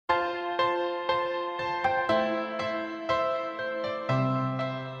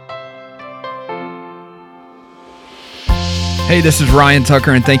Hey, this is Ryan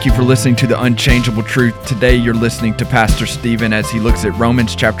Tucker, and thank you for listening to The Unchangeable Truth. Today, you're listening to Pastor Stephen as he looks at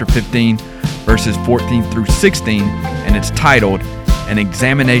Romans chapter 15, verses 14 through 16, and it's titled, An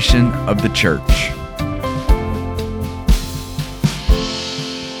Examination of the Church.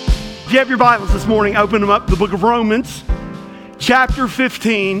 If you have your Bibles this morning, open them up to the book of Romans, chapter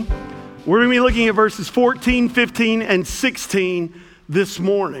 15. We're going to be looking at verses 14, 15, and 16 this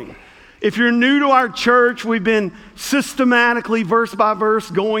morning. If you're new to our church, we've been systematically, verse by verse,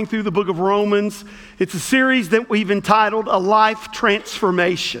 going through the book of Romans. It's a series that we've entitled A Life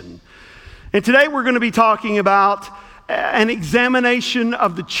Transformation. And today we're going to be talking about an examination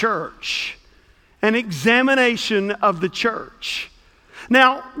of the church. An examination of the church.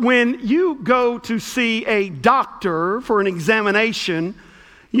 Now, when you go to see a doctor for an examination,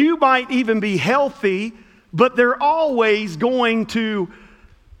 you might even be healthy, but they're always going to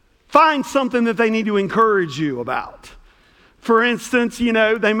find something that they need to encourage you about. For instance,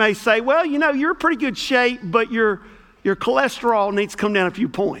 they may say, well, you're in pretty good shape, but your cholesterol needs to come down a few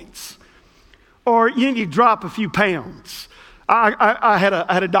points. Or you need to drop a few pounds. I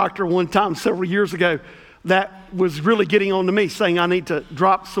had a doctor one time several years ago that was really getting on to me, saying I need to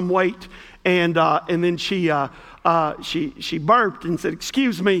drop some weight. And then she burped and said,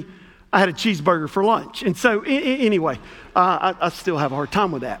 excuse me, I had a cheeseburger for lunch. And so anyway, I still have a hard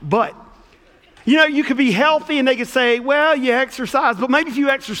time with that. But, you could be healthy and they could say, well, you exercise, but maybe if you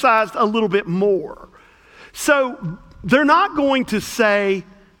exercised a little bit more. So they're not going to say,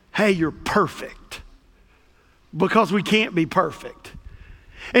 hey, you're perfect, because we can't be perfect.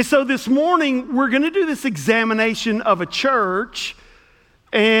 And so this morning, we're going to do this examination of a church.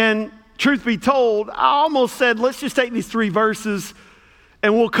 And truth be told, I almost said, let's just take these three verses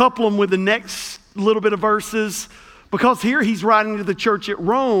and we'll couple them with the next little bit of verses, because here he's writing to the church at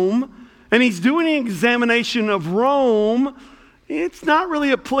Rome, and he's doing an examination of Rome. It's not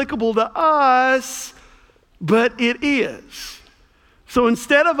really applicable to us, but it is. So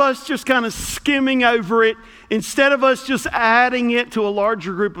instead of us just kind of skimming over it, instead of us just adding it to a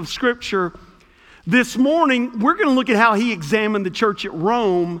larger group of scripture, this morning we're going to look at how he examined the church at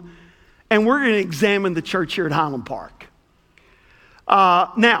Rome, and we're going to examine the church here at Highland Park.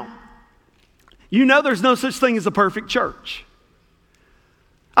 Now, there's no such thing as a perfect church.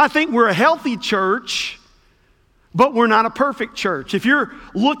 I think we're a healthy church, but we're not a perfect church. If you're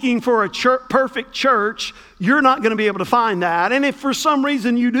looking for a perfect church, you're not going to be able to find that. And if for some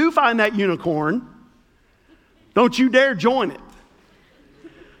reason you do find that unicorn, don't you dare join it.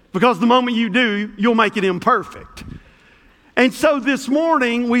 Because the moment you do, you'll make it imperfect. And so this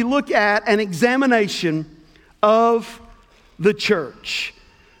morning, we look at an examination of the church.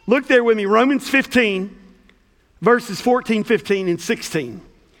 Look there with me, Romans 15, verses 14, 15, and 16.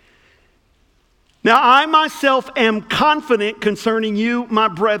 Now I myself am confident concerning you, my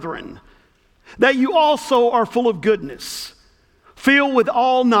brethren, that you also are full of goodness, filled with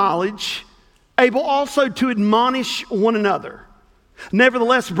all knowledge, able also to admonish one another.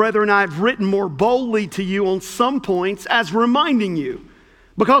 Nevertheless, brethren, I have written more boldly to you on some points, as reminding you,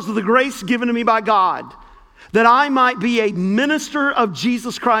 because of the grace given to me by God, that I might be a minister of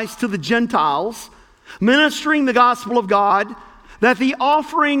Jesus Christ to the Gentiles, ministering the gospel of God, that the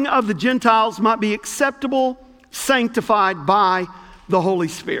offering of the Gentiles might be acceptable, sanctified by the Holy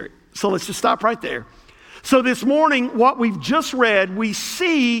Spirit. So let's just stop right there. So this morning, what we've just read, we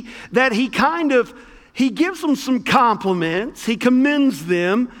see that he gives them some compliments, he commends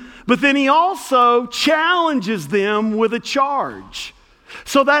them, but then he also challenges them with a charge.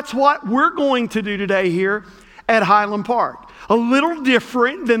 So that's what we're going to do today here at Highland Park. A little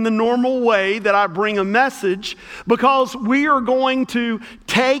different than the normal way that I bring a message, because we are going to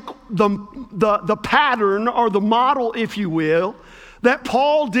take the pattern, or the model, if you will, that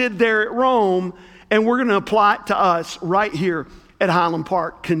Paul did there at Rome, and we're going to apply it to us right here at Highland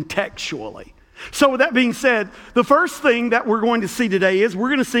Park contextually. So with that being said, the first thing that we're going to see today is we're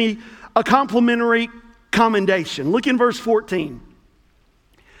going to see a complimentary commendation. Look in verse 14.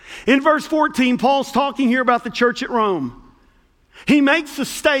 In verse 14, Paul's talking here about the church at Rome. He makes a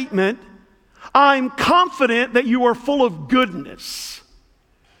statement, I'm confident that you are full of goodness.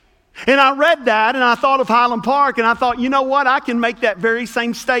 And I read that and I thought of Highland Park, and I thought, you know what? I can make that very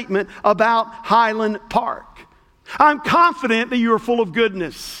same statement about Highland Park. I'm confident that you are full of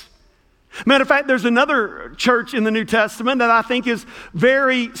goodness. Matter of fact, there's another church in the New Testament that I think is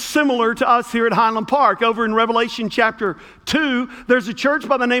very similar to us here at Highland Park. Over in Revelation chapter 2, there's a church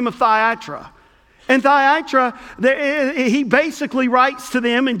by the name of Thyatira. And Thyatira, he basically writes to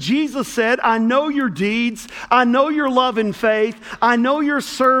them, and Jesus said, I know your deeds, I know your love and faith, I know your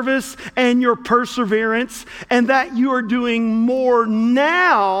service and your perseverance, and that you are doing more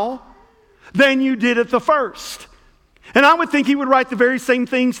now than you did at the first. And I would think he would write the very same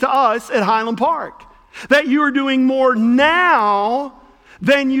things to us at Highland Park, that you are doing more now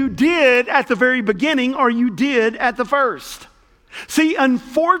than you did at the very beginning or you did at the first. See,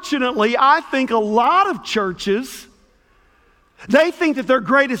 unfortunately, I think a lot of churches, they think that their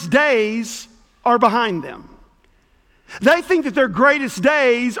greatest days are behind them. They think that their greatest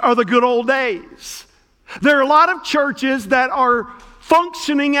days are the good old days. There are a lot of churches that are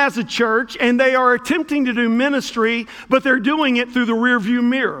functioning as a church and they are attempting to do ministry, but they're doing it through the rearview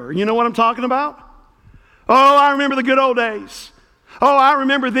mirror. You know what I'm talking about? Oh, I remember the good old days. Oh, I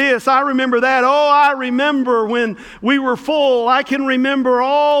remember this, I remember that. Oh, I remember when we were full. I can remember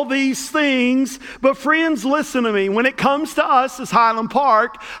all these things. But friends, listen to me. When it comes to us as Highland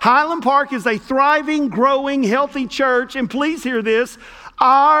Park is a thriving, growing, healthy church. And please hear this,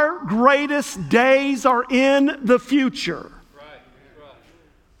 our greatest days are in the future. Right.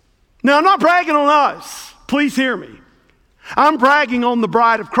 Now, I'm not bragging on us. Please hear me. I'm bragging on the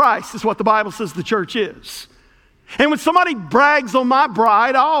bride of Christ, is what the Bible says the church is. And when somebody brags on my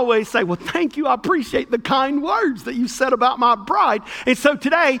bride, I always say, well, thank you. I appreciate the kind words that you said about my bride. And so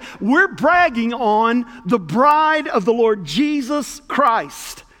today, we're bragging on the bride of the Lord Jesus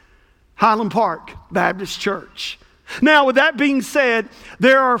Christ, Highland Park Baptist Church. Now, with that being said,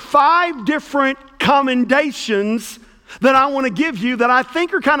 there are 5 different commendations that I want to give you that I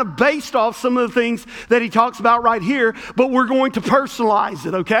think are kind of based off some of the things that he talks about right here, but we're going to personalize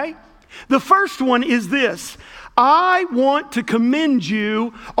it, okay? The first one is this. I want to commend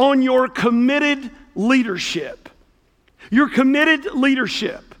you on your committed leadership. Your committed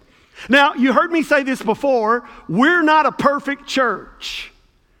leadership. Now, you heard me say this before. We're not a perfect church,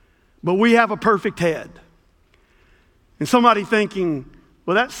 but we have a perfect head. And somebody thinking,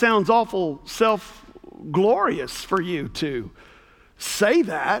 well, that sounds awful self-glorious for you to say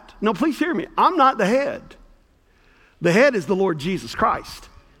that. No, please hear me. I'm not the head. The head is the Lord Jesus Christ.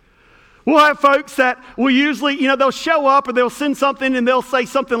 We'll have folks that will usually, they'll show up or they'll send something and they'll say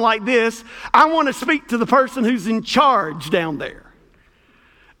something like this. I want to speak to the person who's in charge down there.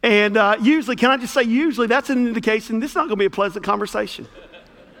 And usually, can I just say usually, that's an indication this is not going to be a pleasant conversation.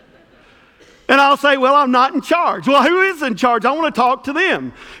 And I'll say, well, I'm not in charge. Well, who is in charge? I want to talk to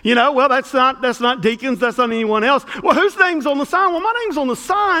them. Well, that's not deacons. That's not anyone else. Well, whose name's on the sign? Well, my name's on the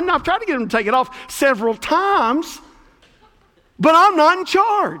sign. I've tried to get them to take it off several times, but I'm not in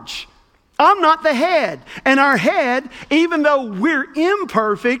charge. I'm not the head. And our head, even though we're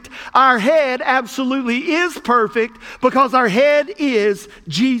imperfect, our head absolutely is perfect because our head is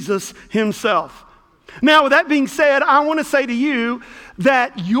Jesus himself. Now, with that being said, I want to say to you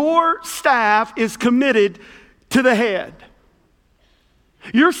that your staff is committed to the head.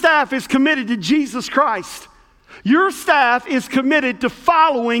 Your staff is committed to Jesus Christ. Your staff is committed to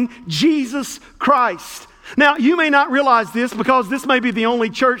following Jesus Christ. Now, you may not realize this because this may be the only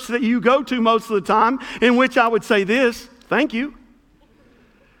church that you go to most of the time in which I would say this, thank you.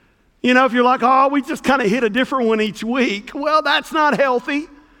 If you're like, oh, we just kind of hit a different one each week. Well, that's not healthy.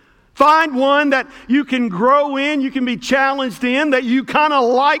 Find one that you can grow in, you can be challenged in, that you kind of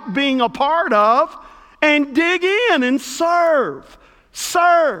like being a part of, and dig in and serve.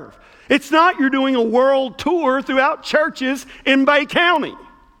 Serve. It's not you're doing a world tour throughout churches in Bay County.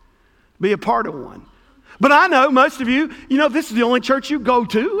 Be a part of one. But I know most of you, this is the only church you go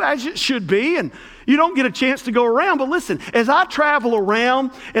to, as it should be, and you don't get a chance to go around. But listen, as I travel around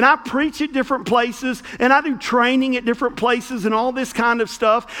and I preach at different places and I do training at different places and all this kind of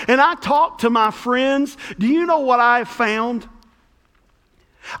stuff, and I talk to my friends, do you know what I have found?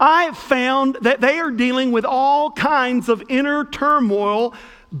 I have found that they are dealing with all kinds of inner turmoil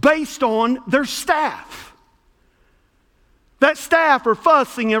based on their staff. That staff are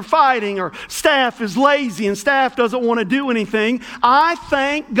fussing or fighting, or staff is lazy and staff doesn't want to do anything. I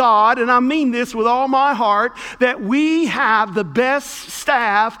thank God, and I mean this with all my heart, that we have the best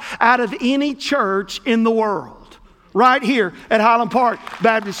staff out of any church in the world. Right here at Highland Park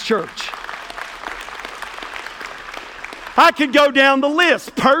Baptist Church. I could go down the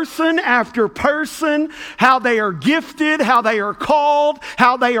list, person after person, how they are gifted, how they are called,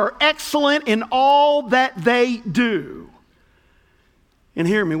 how they are excellent in all that they do. And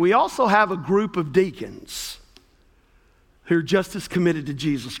hear me, we also have a group of deacons who are just as committed to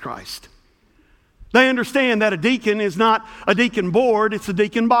Jesus Christ. They understand that a deacon is not a deacon board, it's a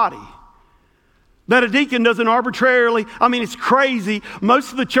deacon body. That a deacon doesn't arbitrarily, it's crazy.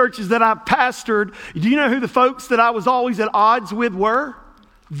 Most of the churches that I've pastored, do you know who the folks that I was always at odds with were?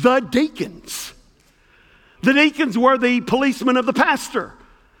 The deacons. The deacons were the policemen of the pastor.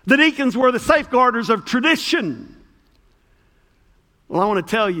 The deacons were the safeguarders of tradition. Well, I want to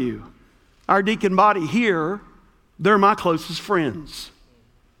tell you, our deacon body here, they're my closest friends.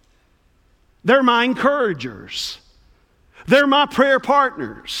 They're my encouragers. They're my prayer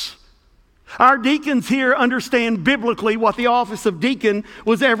partners. Our deacons here understand biblically what the office of deacon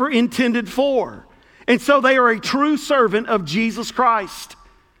was ever intended for. And so they are a true servant of Jesus Christ.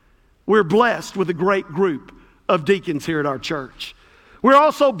 We're blessed with a great group of deacons here at our church. We're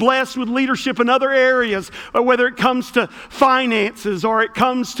also blessed with leadership in other areas, whether it comes to finances or it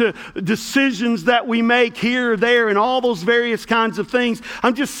comes to decisions that we make here or there and all those various kinds of things.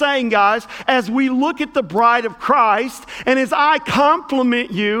 I'm just saying, guys, as we look at the bride of Christ and as I compliment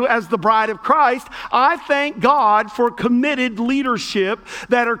you as the bride of Christ, I thank God for committed leadership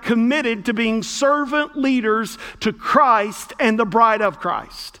that are committed to being servant leaders to Christ and the bride of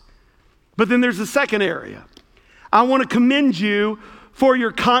Christ. But then there's a second area. I want to commend you for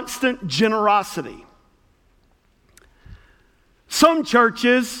your constant generosity. Some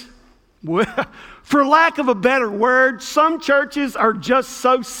churches, for lack of a better word, some churches are just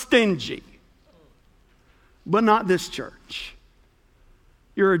so stingy. But not this church.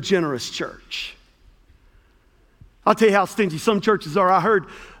 You're a generous church. I'll tell you how stingy some churches are. I heard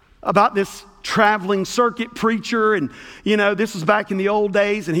about this traveling circuit preacher, and this was back in the old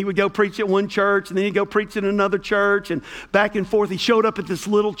days, and he would go preach at one church and then he'd go preach at another church, and back and forth. He showed up at this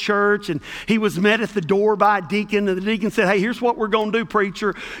little church and he was met at the door by a deacon, and the deacon said, "Hey, here's what we're going to do,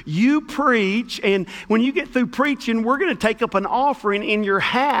 preacher. You preach, and when you get through preaching, we're going to take up an offering in your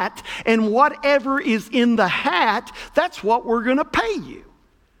hat, and whatever is in the hat, that's what we're going to pay you."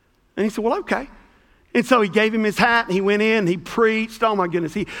 And he said, "Well, okay." And so he gave him his hat and he went in and he preached. Oh my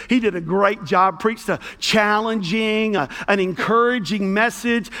goodness, he did a great job. Preached a challenging, an encouraging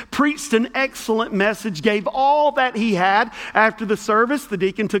message. Preached an excellent message. Gave all that he had. After the service, the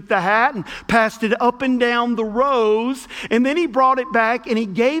deacon took the hat and passed it up and down the rows. And then he brought it back and he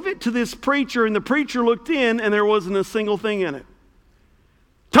gave it to this preacher. And the preacher looked in and there wasn't a single thing in it.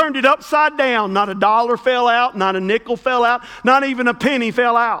 Turned it upside down. Not a dollar fell out. Not a nickel fell out. Not even a penny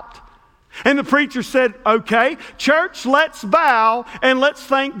fell out. And the preacher said, "Okay, church, let's bow and let's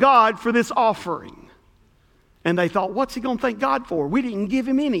thank God for this offering." And they thought, what's he going to thank God for? We didn't give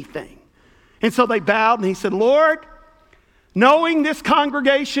him anything. And so they bowed and he said, "Lord, knowing this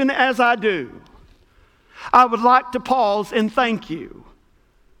congregation as I do, I would like to pause and thank you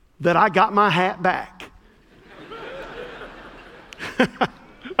that I got my hat back."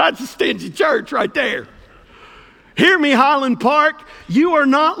 That's a stingy church right there. Hear me, Highland Park, you are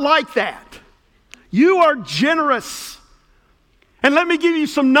not like that. You are generous. And let me give you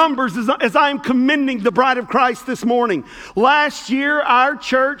some numbers as I am commending the bride of Christ this morning. Last year, our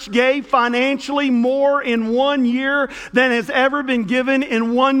church gave financially more in 1 year than has ever been given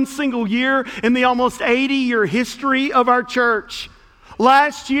in one single year in the almost 80-year history of our church.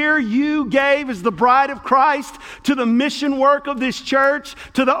 Last year, you gave as the bride of Christ to the mission work of this church,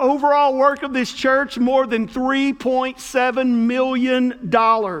 to the overall work of this church, more than $3.7 million.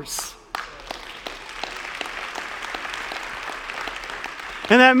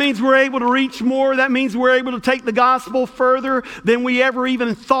 And that means we're able to reach more. That means we're able to take the gospel further than we ever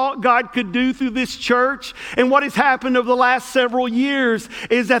even thought God could do through this church. And what has happened over the last several years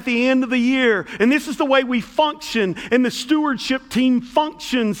is at the end of the year, and this is the way we function, and the stewardship team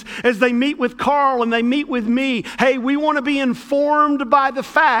functions as they meet with Carl and they meet with me. Hey, we want to be informed by the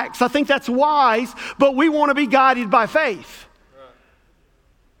facts. I think that's wise, but we want to be guided by faith.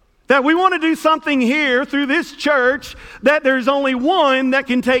 That we want to do something here through this church that there's only one that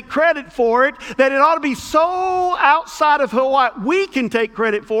can take credit for it, that it ought to be so outside of what we can take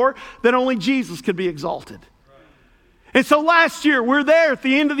credit for that only Jesus could be exalted. And so last year, we're there at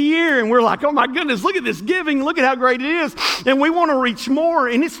the end of the year and we're like, oh my goodness, look at this giving, look at how great it is. And we want to reach more.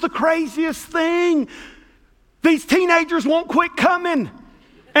 And it's the craziest thing. These teenagers won't quit coming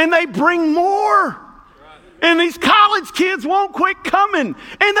and they bring more. And these college kids won't quit coming,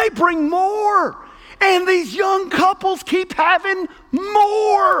 and they bring more. And these young couples keep having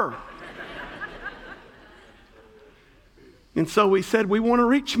more. And so we said, we want to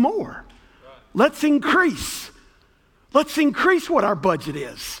reach more. Let's increase. Let's increase what our budget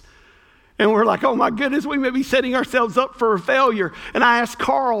is. And we're like, oh my goodness, we may be setting ourselves up for a failure. And I asked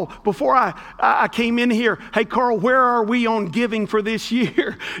Carl before I came in here, hey Carl, where are we on giving for this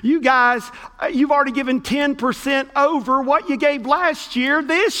year? You guys, you've already given 10% over what you gave last year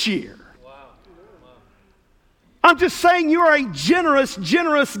this year. Wow. I'm just saying you are a generous,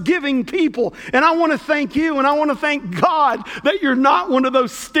 generous giving people. And I want to thank you, and I want to thank God that you're not one of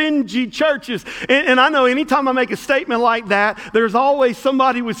those stingy churches. And I know anytime I make a statement like that, there's always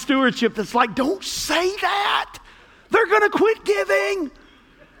somebody with stewardship that's like, don't say that. They're going to quit giving.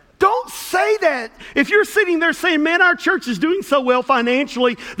 Don't say that. If you're sitting there saying, man, our church is doing so well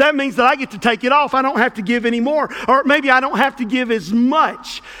financially, that means that I get to take it off. I don't have to give anymore. Or maybe I don't have to give as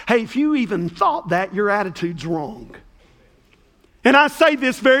much. Hey, if you even thought that, your attitude's wrong. And I say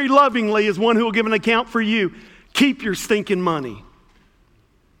this very lovingly as one who will give an account for you. Keep your stinking money.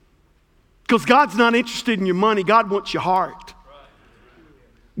 Because God's not interested in your money. God wants your heart.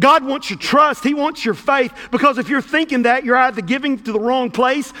 God wants your trust. He wants your faith. Because if you're thinking that, you're either giving to the wrong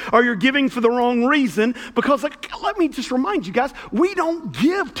place or you're giving for the wrong reason. Because let me just remind you guys, we don't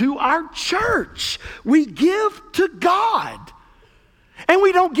give to our church. We give to God. And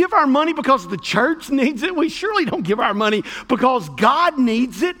we don't give our money because the church needs it. We surely don't give our money because God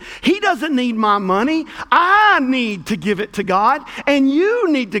needs it. He doesn't need my money. I need to give it to God. And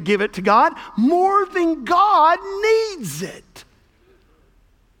you need to give it to God more than God needs it.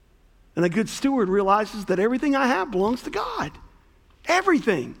 And a good steward realizes that everything I have belongs to God.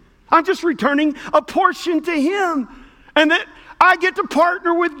 Everything. I'm just returning a portion to Him. And that I get to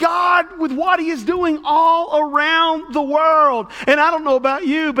partner with God with what He is doing all around the world. And I don't know about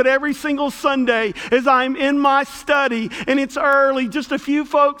you, but every single Sunday as I'm in my study and it's early, just a few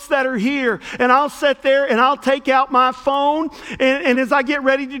folks that are here, and I'll sit there and I'll take out my phone and as I get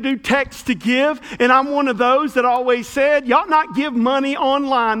ready to do text to give, and I'm one of those that always said, y'all not give money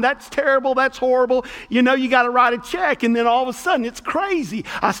online. That's terrible. That's horrible. You know, you got to write a check. And then all of a sudden it's crazy.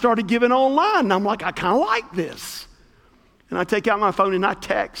 I started giving online and I'm like, I kind of like this. And I take out my phone and I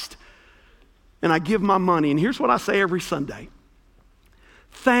text and I give my money. And here's what I say every Sunday.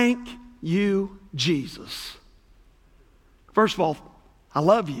 Thank you, Jesus. First of all, I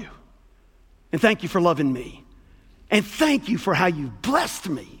love you. And thank you for loving me. And thank you for how you've blessed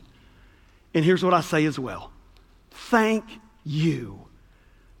me. And here's what I say as well. Thank you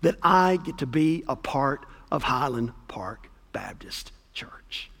that I get to be a part of Highland Park Baptist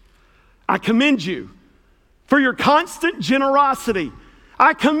Church. I commend you for your constant generosity.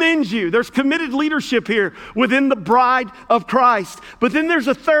 I commend you. There's committed leadership here within the bride of Christ. But then there's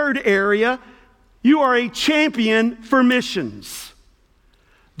a third area. You are a champion for missions.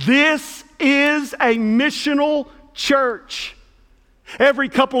 This is a missional church. Every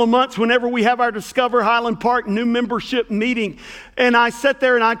couple of months, whenever we have our Discover Highland Park new membership meeting, and I sit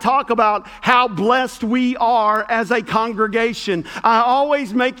there and I talk about how blessed we are as a congregation, I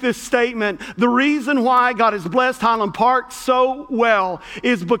always make this statement. The reason why God has blessed Highland Park so well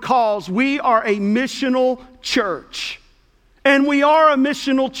is because we are a missional church. And we are a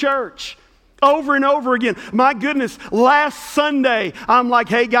missional church. Over and over again. My goodness, last Sunday, I'm like,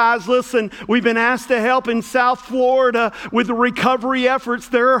 hey guys, listen, we've been asked to help in South Florida with the recovery efforts.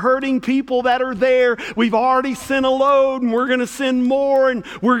 There are hurting people that are there. We've already sent a load and we're going to send more and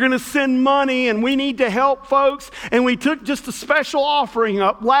we're going to send money and we need to help folks. And we took just a special offering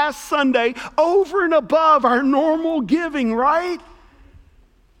up last Sunday over and above our normal giving, right?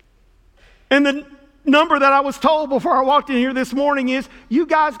 And the number that I was told before I walked in here this morning is you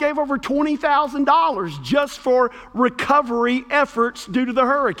guys gave over $20,000 just for recovery efforts due to the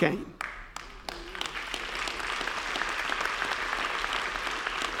hurricane.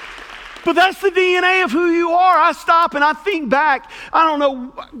 But that's the DNA of who you are. I stop and I think back, I don't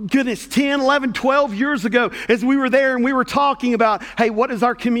know, goodness, 10, 11, 12 years ago as we were there and we were talking about, hey, what does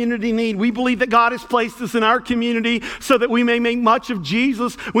our community need? We believe that God has placed us in our community so that we may make much of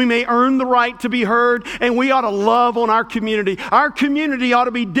Jesus. We may earn the right to be heard, and we ought to love on our community. Our community ought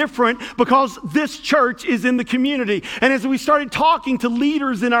to be different because this church is in the community. And as we started talking to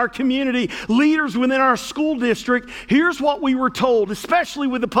leaders in our community, leaders within our school district, here's what we were told, especially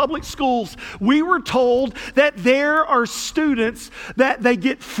with the public schools. We were told that there are students that they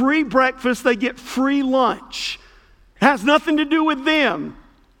get free breakfast, they get free lunch. It has nothing to do with them.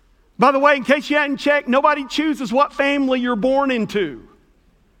 By the way, in case you hadn't checked, nobody chooses what family you're born into.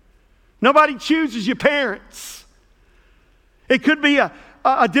 Nobody chooses your parents. It could be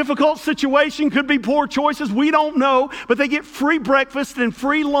a difficult situation, could be poor choices, we don't know, but they get free breakfast and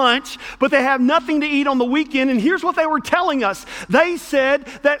free lunch, but they have nothing to eat on the weekend. And here's what they were telling us. They said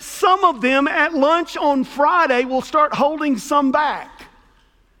that some of them at lunch on Friday will start holding some back.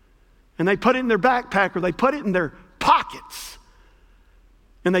 And they put it in their backpack or they put it in their pockets.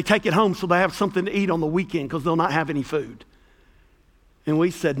 And they take it home so they have something to eat on the weekend because they'll not have any food. And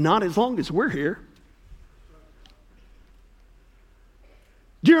we said, not as long as we're here.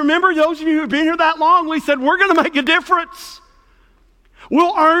 Do you remember, those of you who've been here that long, we said, we're going to make a difference.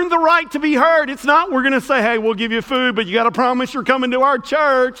 We'll earn the right to be heard. It's not we're going to say, hey, we'll give you food, but you got to promise you're coming to our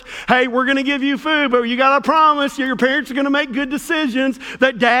church. Hey, we're going to give you food, but you got to promise your parents are going to make good decisions,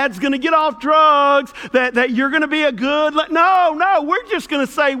 that dad's going to get off drugs, that you're going to be a good... No, we're just going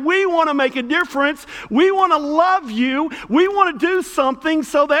to say we want to make a difference. We want to love you. We want to do something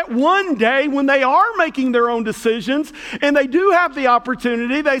so that one day when they are making their own decisions and they do have the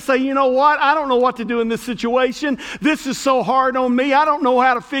opportunity, they say, you know what? I don't know what to do in this situation. This is so hard on me. I don't know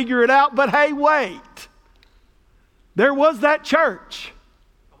how to figure it out, but hey, wait. There was that church.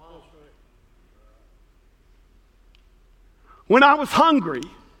 When I was hungry,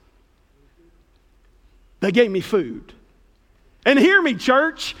 they gave me food. And hear me,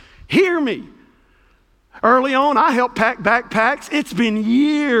 church, hear me. Early on, I helped pack backpacks. It's been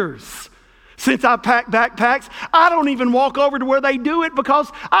years since I packed backpacks. I don't even walk over to where they do it because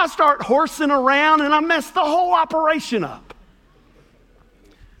I start horsing around and I mess the whole operation up.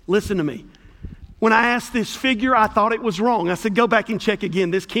 Listen to me. When I asked this figure, I thought it was wrong. I said, go back and check again.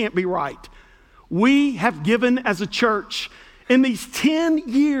 This can't be right. We have given as a church in these 10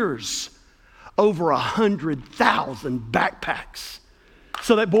 years over 100,000 backpacks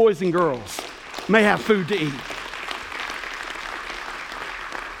so that boys and girls may have food to eat.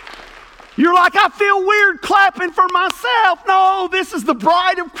 You're like, I feel weird clapping for myself. No, this is the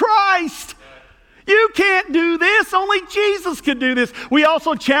bride of Christ. You can't do this. Only Jesus could do this. We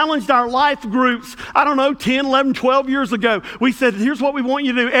also challenged our life groups, 10, 11, 12 years ago. We said, here's what we want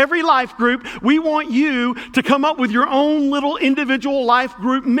you to do. Every life group, we want you to come up with your own little individual life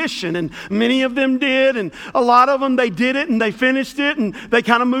group mission. And many of them did. And a lot of them, they did it and they finished it and they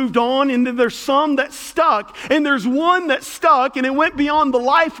kind of moved on. And then there's some that stuck. And there's one that stuck and it went beyond the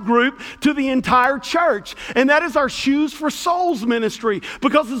life group to the entire church. And that is our Shoes for Souls ministry.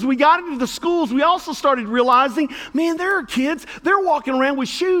 Because as we got into the schools, we also started realizing, man, there are kids, they're walking around with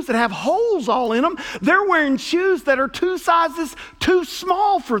shoes that have holes all in them. They're wearing shoes that are 2 sizes too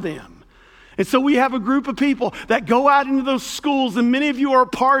small for them. And so we have a group of people that go out into those schools, and many of you are a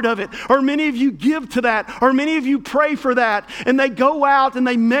part of it, or many of you give to that, or many of you pray for that, and they go out and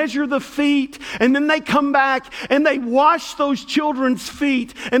they measure the feet, and then they come back and they wash those children's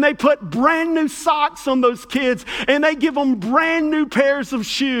feet, and they put brand new socks on those kids, and they give them brand new pairs of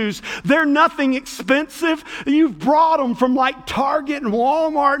shoes. They're nothing expensive. You've brought them from like Target and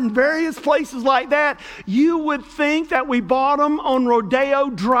Walmart and various places like that. You would think that we bought them on Rodeo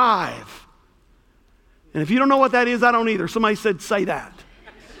Drive. And if you don't know what that is, I don't either. Somebody said, say that.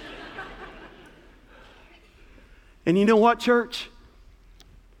 And you know what, church?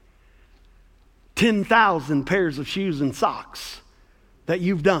 10,000 pairs of shoes and socks that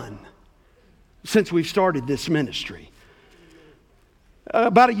you've done since we've started this ministry.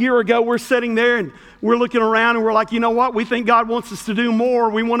 About a year ago, we're sitting there and we're looking around and we're like, you know what? We think God wants us to do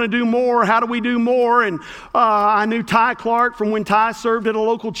more. We want to do more. How do we do more? And I knew Ty Clark from when Ty served at a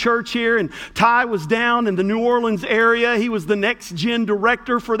local church here. And Ty was down in the New Orleans area. He was the next gen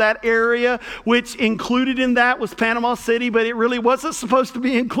director for that area, which included in that was Panama City, but it really wasn't supposed to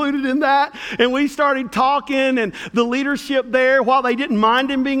be included in that. And we started talking, and the leadership there, while they didn't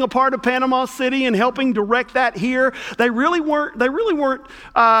mind him being a part of Panama City and helping direct that here, they really weren't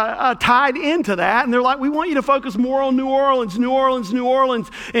tied into that. And they're like, we want you to focus more on New Orleans.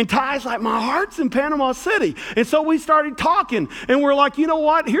 And Ty's like, my heart's in Panama City. And so we started talking, and we're like, you know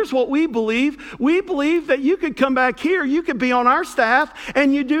what? Here's what we believe. We believe that you could come back here, you could be on our staff,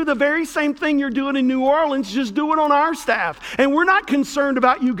 and you do the very same thing you're doing in New Orleans, just do it on our staff. And we're not concerned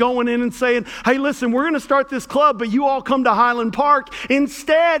about you going in and saying, hey, listen, we're going to start this club, but you all come to Highland Park.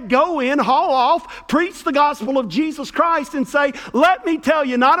 Instead, go in, haul off, preach the gospel of Jesus Christ, and say, let me tell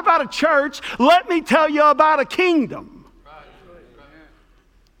you, not about a church, let me tell you about a kingdom.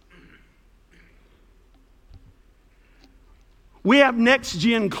 We have next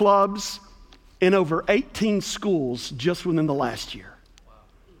gen clubs in over 18 schools just within the last year.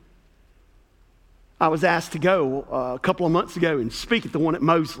 I was asked to go a couple of months ago and speak at the one at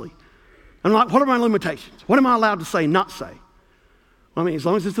Mosley. I'm like, what are my limitations? What am I allowed to say, not say? I mean, as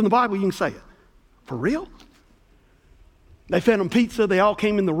long as it's in the Bible, you can say it. For real? They fed them pizza. They all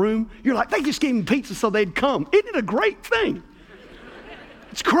came in the room. You're like, they just gave them pizza so they'd come. Isn't it a great thing?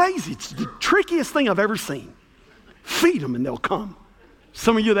 It's crazy. It's the trickiest thing I've ever seen. Feed them and they'll come.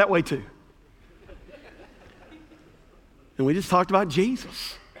 Some of you are that way too. And we just talked about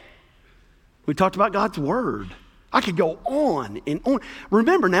Jesus. We talked about God's word. I could go on and on.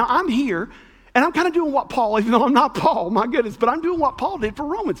 Remember now, I'm here and I'm kind of doing what Paul, even though I'm not Paul, my goodness, but I'm doing what Paul did for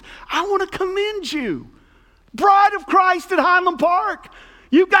Romans. I want to commend you. Bride of Christ at Highland Park.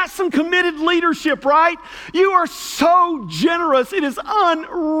 You've got some committed leadership, right? You are so generous. It is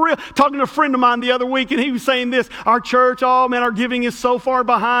unreal. Talking to a friend of mine the other week, and he was saying this, our church, oh man, our giving is so far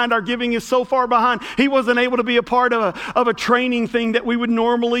behind. Our giving is so far behind. He wasn't able to be a part of a training thing that we would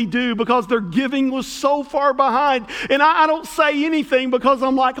normally do because their giving was so far behind. And I don't say anything because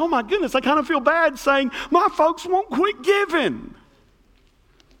I'm like, oh my goodness, I kind of feel bad saying my folks won't quit giving.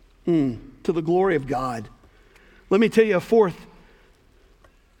 To the glory of God. Let me tell you a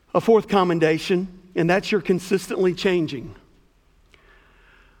fourth commendation, and that's you're consistently changing.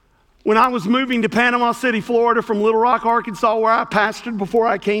 When I was moving to Panama City, Florida from Little Rock, Arkansas, where I pastored before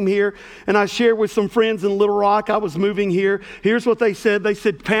I came here, and I shared with some friends in Little Rock, I was moving here. Here's what they said. They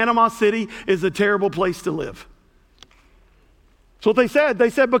said, Panama City is a terrible place to live. That's what they said. They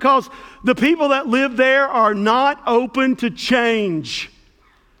said because the people that live there are not open to change.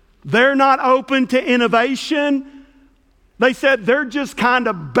 They're not open to innovation. They said they're just kind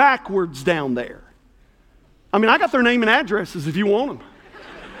of backwards down there. I mean, I got their name and addresses if you want them.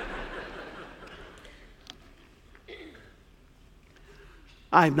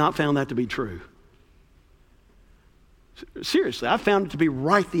 I have not found that to be true. Seriously, I found it to be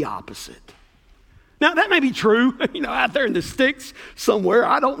right the opposite. Now, that may be true, out there in the sticks somewhere.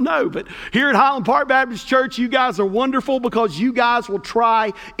 I don't know. But here at Highland Park Baptist Church, you guys are wonderful because you guys will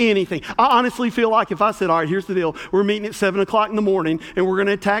try anything. I honestly feel like if I said, all right, here's the deal. We're meeting at 7 o'clock in the morning, and we're going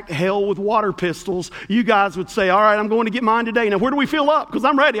to attack hell with water pistols. You guys would say, all right, I'm going to get mine today. Now, where do we fill up? Because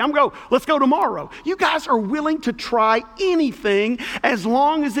I'm ready. Let's go tomorrow. You guys are willing to try anything as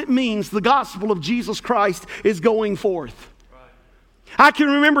long as it means the gospel of Jesus Christ is going forth. I can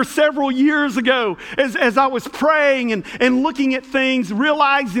remember several years ago as I was praying and looking at things,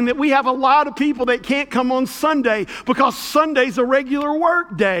 realizing that we have a lot of people that can't come on Sunday because Sunday's a regular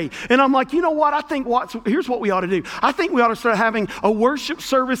work day. And I'm like, you know what? Here's what we ought to do. I think we ought to start having a worship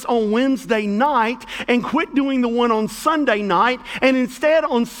service on Wednesday night and quit doing the one on Sunday night, and instead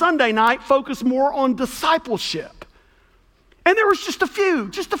on Sunday night focus more on discipleship. And there was just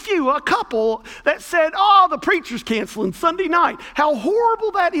a couple that said, oh, the preacher's canceling Sunday night. How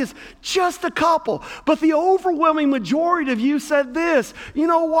horrible that is. Just a couple. But the overwhelming majority of you said this, you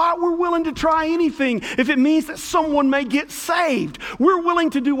know what? We're willing to try anything if it means that someone may get saved. We're willing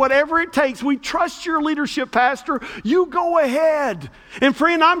to do whatever it takes. We trust your leadership, Pastor. You go ahead. And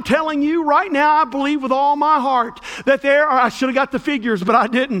friend, I'm telling you right now, I believe with all my heart that I should have got the figures, but I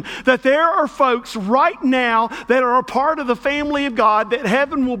didn't, that there are folks right now that are a part of the family of God, that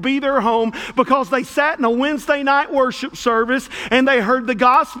heaven will be their home because they sat in a Wednesday night worship service and they heard the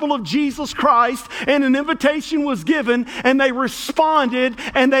gospel of Jesus Christ and an invitation was given and they responded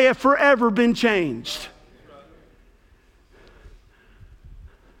and they have forever been changed.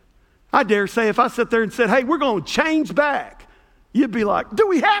 I dare say if I sat there and said, hey, we're going to change back, you'd be like, do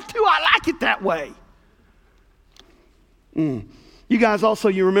we have to? I like it that way. You guys also,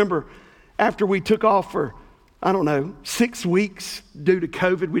 you remember after we took off for 6 weeks due to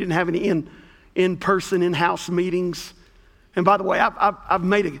COVID. We didn't have any in-person, in-house meetings. And by the way, I've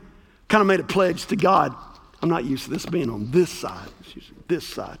made a pledge to God. I'm not used to this being on this side. It's usually this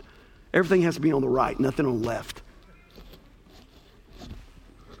side. Everything has to be on the right, nothing on the left.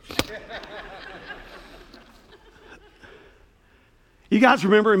 You guys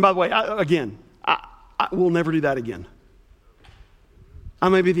remember, and by the way, I will never do that again. I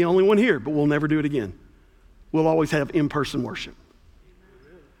may be the only one here, but we'll never do it again. We'll always have in-person worship.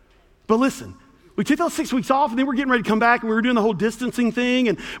 But listen, we took those 6 weeks off, and then we're getting ready to come back, and we were doing the whole distancing thing,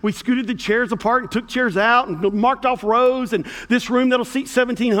 and we scooted the chairs apart and took chairs out and marked off rows, and this room that'll seat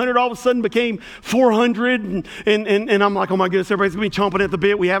 1,700 all of a sudden became 400, and I'm like, oh my goodness, everybody's going to be chomping at the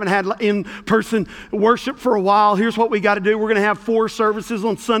bit. We haven't had in-person worship for a while. Here's what we got to do. We're going to have 4 services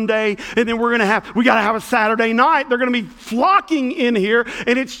on Sunday, and then we got to have a Saturday night. They're going to be flocking in here,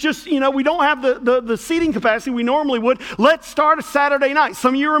 and it's just, we don't have the seating capacity we normally would. Let's start a Saturday night.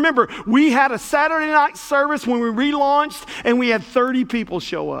 Some of you remember, we had a Saturday night service when we relaunched, and we had 30 people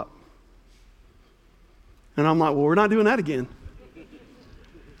show up. And I'm like, well, we're not doing that again.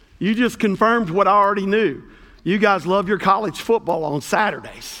 You just confirmed what I already knew. You guys love your college football on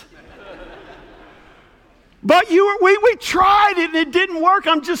Saturdays. But we tried it and it didn't work.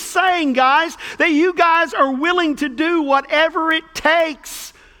 I'm just saying, guys, that you guys are willing to do whatever it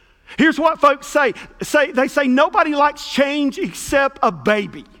takes. Here's what folks say. They say nobody likes change except a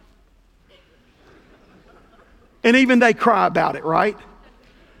baby. And even they cry about it, right?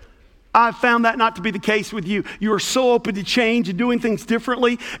 I've found that not to be the case with you. You are so open to change and doing things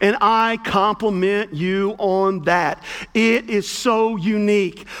differently, and I compliment you on that. It is so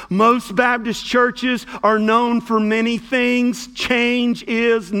unique. Most Baptist churches are known for many things. Change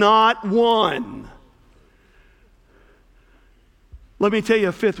is not one. Let me tell you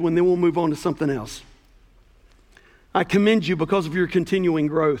a fifth one, then we'll move on to something else. I commend you because of your continuing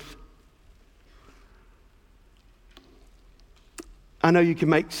growth. I know you can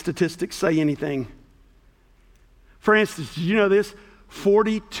make statistics say anything. For instance, did you know this?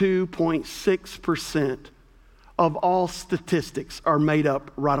 42.6% of all statistics are made up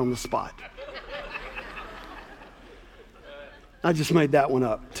right on the spot. I just made that one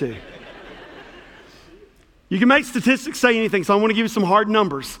up too. You can make statistics say anything, so I want to give you some hard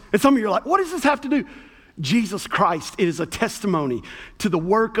numbers. And some of you are like, what does this have to do? Jesus Christ, it is a testimony to the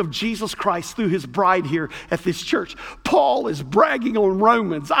work of Jesus Christ through his bride here at this church. Paul is bragging on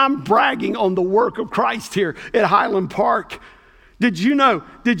Romans. I'm bragging on the work of Christ here at Highland Park. Did you know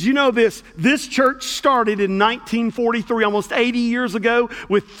this? This church started in 1943, almost 80 years ago,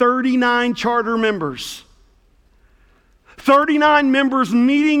 with 39 charter members. 39 members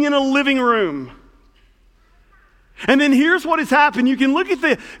meeting in a living room. And then here's what has happened. You can look at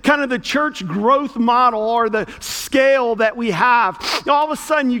the kind of the church growth model or the scale that we have. All of a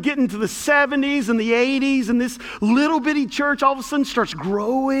sudden you get into the 70s and the 80s and this little bitty church all of a sudden starts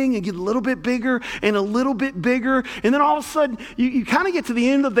growing and get a little bit bigger and a little bit bigger. And then all of a sudden you kind of get to the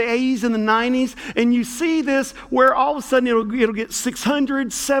end of the 80s and the 90s and you see this where all of a sudden it'll get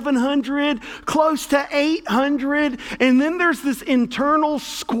 600, 700, close to 800. And then there's this internal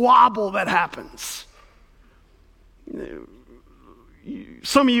squabble that happens.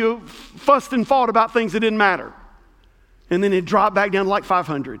 Some of you fussed and fought about things that didn't matter. And then it dropped back down to like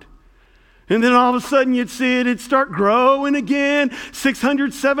 500. And then all of a sudden you'd see it'd start growing again,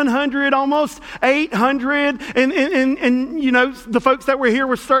 600, 700, almost 800. And you know, the folks that were here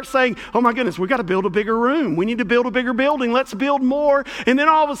would start saying, oh my goodness, we got to build a bigger room. We need to build a bigger building. Let's build more. And then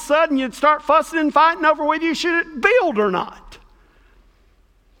all of a sudden you'd start fussing and fighting over whether you should build or not.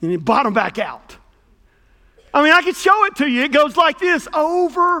 And you bottom back out. I mean, I could show it to you. It goes like this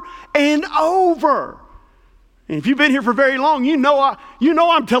over and over. And if you've been here for very long, you know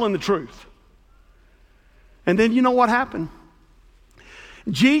I'm telling the truth. And then you know what happened?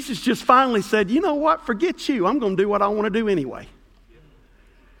 Jesus just finally said, you know what? Forget you. I'm going to do what I want to do anyway.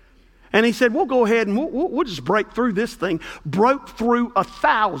 And he said, we'll go ahead and we'll just break through this thing. Broke through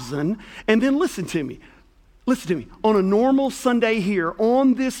 1,000. And then listen to me. Listen to me. On a normal Sunday here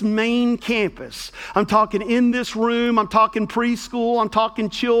on this main campus, I'm talking in this room, I'm talking preschool, I'm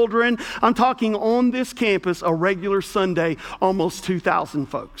talking children, I'm talking on this campus, a regular Sunday, almost 2,000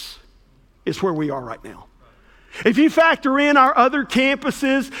 folks is where we are right now. If you factor in our other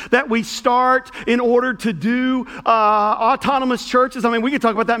campuses that we start in order to do autonomous churches, I mean, we could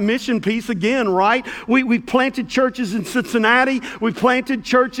talk about that mission piece again, right? We planted churches in Cincinnati. We planted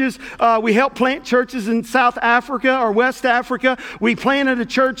churches. We helped plant churches in South Africa or West Africa. We planted a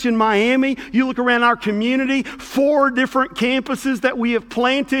church in Miami. You look around our community, 4 different campuses that we have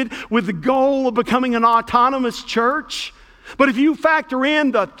planted with the goal of becoming an autonomous church. But if you factor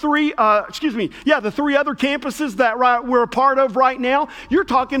in the 3 other campuses that we're a part of right now, you're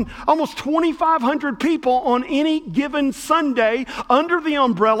talking almost 2,500 people on any given Sunday under the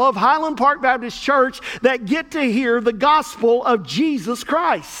umbrella of Highland Park Baptist Church that get to hear the gospel of Jesus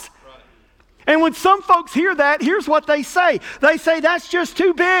Christ. Right. And when some folks hear that, here's what they say. They say, that's just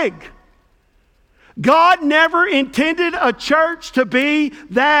too big. God never intended a church to be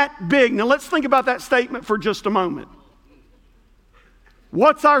that big. Now let's think about that statement for just a moment.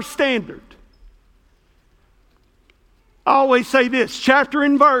 What's our standard? I always say this, chapter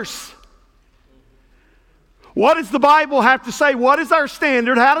and verse. What does the Bible have to say? What is our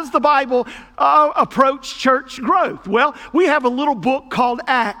standard? How does the Bible approach church growth? Well, we have a little book called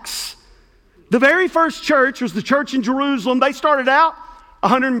Acts. The very first church was the church in Jerusalem. They started out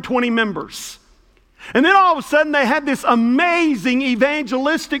 120 members. And then all of a sudden they had this amazing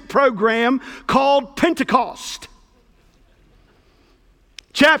evangelistic program called Pentecost.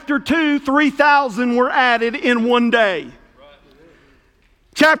 Chapter 2, 3,000 were added in one day.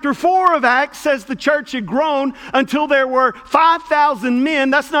 Chapter 4 of Acts says the church had grown until there were 5,000 men.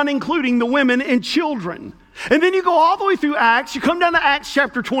 That's not including the women and children. And then you go all the way through Acts. You come down to Acts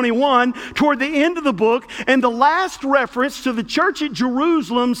chapter 21 toward the end of the book. And the last reference to the church at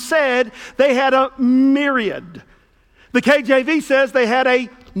Jerusalem said they had a myriad. The KJV says they had a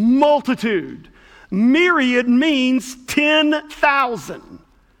multitude. Myriad means 10,000.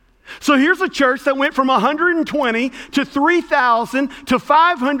 So here's a church that went from 120 to 3,000 to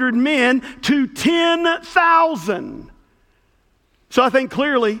 500 men to 10,000. So I think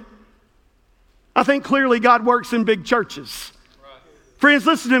clearly God works in big churches. Friends,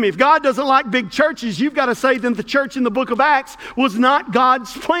 listen to me. If God doesn't like big churches, you've got to say then the church in the book of Acts was not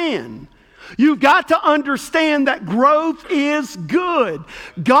God's plan. You've got to understand that growth is good.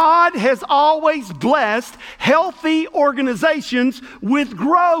 God has always blessed healthy organizations with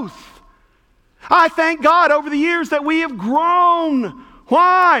growth. I thank God over the years that we have grown.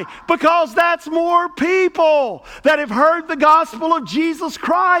 Why? Because that's more people that have heard the gospel of Jesus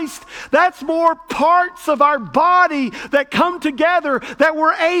Christ. That's more parts of our body that come together that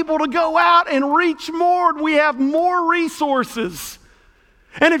we're able to go out and reach more. We have more resources.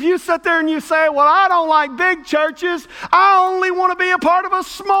 And if you sit there and you say, well, I don't like big churches, I only want to be a part of a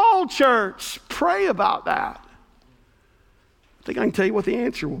small church, pray about that. I think I can tell you what the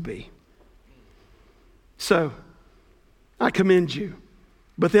answer will be. So, I commend you.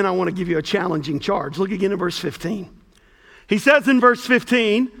 But then I want to give you a challenging charge. Look again at verse 15. He says in verse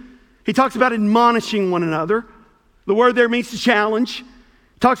 15, he talks about admonishing one another. The word there means to challenge.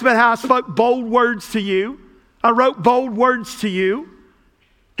 He talks about how I spoke bold words to you. I wrote bold words to you.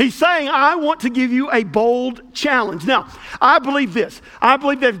 He's saying, I want to give you a bold challenge. Now, I believe this. I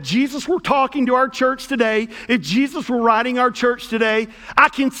believe that if Jesus were talking to our church today, if Jesus were writing our church today, I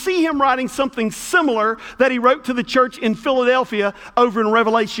can see him writing something similar that he wrote to the church in Philadelphia over in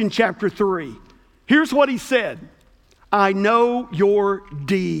Revelation chapter 3. Here's what he said. I know your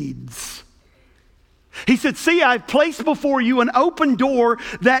deeds. He said, see, I've placed before you an open door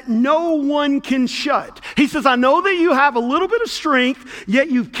that no one can shut. He says, I know that you have a little bit of strength,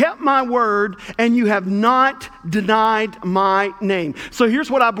 yet you've kept my word and you have not denied my name. So here's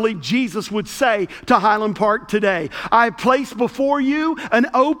what I believe Jesus would say to Highland Park today. I've placed before you an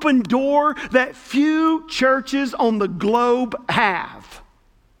open door that few churches on the globe have.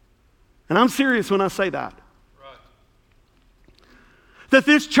 And I'm serious when I say that. Right. That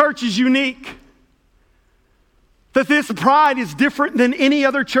this church is unique. That this pride is different than any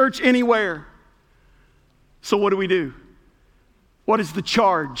other church anywhere. So what do? What is the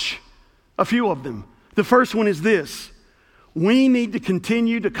charge? A few of them. The first one is this. We need to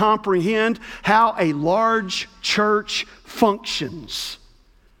continue to comprehend how a large church functions.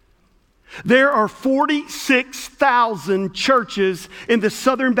 There are 46,000 churches in the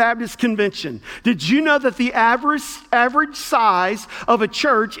Southern Baptist Convention. Did you know that the average size of a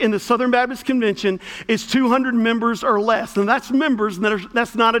church in the Southern Baptist Convention is 200 members or less? And that's members, and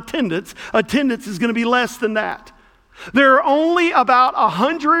that's not attendance. Attendance is going to be less than that. There are only about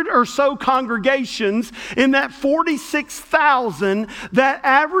 100 or so congregations in that 46,000 that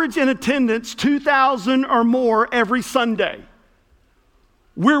average in attendance 2,000 or more every Sunday.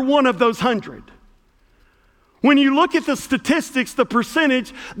 We're one of those 100. When you look at the statistics, the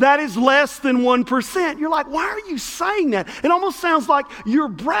percentage, that is less than 1%. You're like, why are you saying that? It almost sounds like you're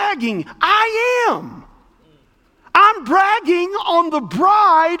bragging. I am. I'm bragging on the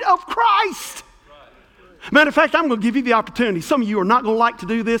bride of Christ. Matter of fact, I'm going to give you the opportunity. Some of you are not going to like to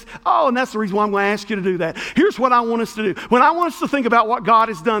do this. Oh, and that's the reason why I'm going to ask you to do that. Here's what I want us to do. When I want us to think about what God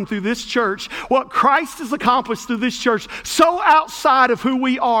has done through this church, what Christ has accomplished through this church, so outside of who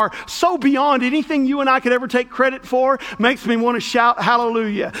we are, so beyond anything you and I could ever take credit for, makes me want to shout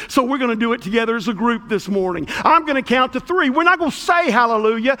hallelujah. So we're going to do it together as a group this morning. I'm going to count to 3. We're not going to say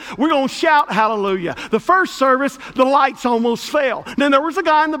hallelujah. We're going to shout hallelujah. The first service, the lights almost fell. Then there was a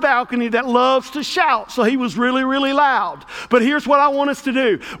guy in the balcony that loves to shout, so he was really, really loud. But here's what I want us to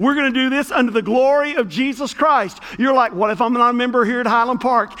do. We're going to do this under the glory of Jesus Christ. You're like, what if I'm not a member here at Highland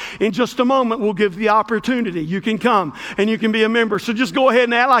Park? In just a moment, we'll give the opportunity. You can come and you can be a member. So just go ahead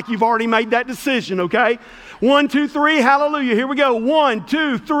and act like you've already made that decision, okay? 1, 2, 3, hallelujah. Here we go. 1,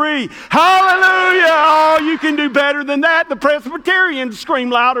 2, 3, hallelujah. Oh, you can do better than that. The Presbyterians scream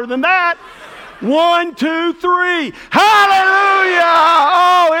louder than that. 1, 2, 3. Hallelujah!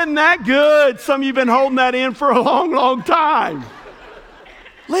 Oh, isn't that good? Some of you have been holding that in for a long, long time.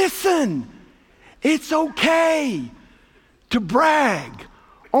 Listen, it's okay to brag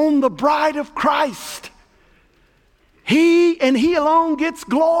on the bride of Christ. He and He alone gets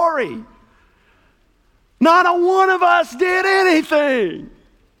glory. Not a one of us did anything.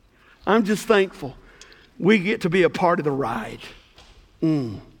 I'm just thankful we get to be a part of the ride.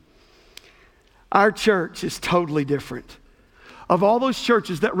 Our church is totally different. Of all those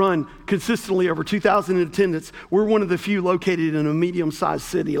churches that run consistently over 2,000 in attendance, we're one of the few located in a medium-sized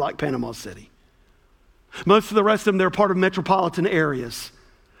city like Panama City. Most of the rest of them, they're part of metropolitan areas.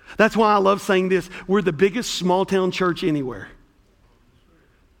 That's why I love saying this. We're the biggest small-town church anywhere.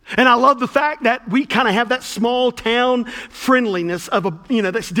 And I love the fact that we kind of have that small town friendliness of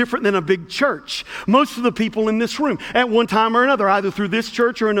that's different than a big church. Most of the people in this room, at one time or another, either through this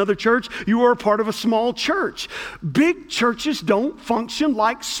church or another church, you are a part of a small church. Big churches don't function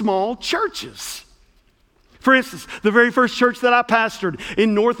like small churches. For instance, the very first church that I pastored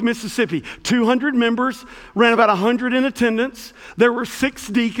in North Mississippi, 200 members, ran about 100 in attendance. There were 6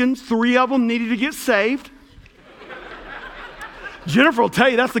 deacons, 3 of them needed to get saved. Jennifer will tell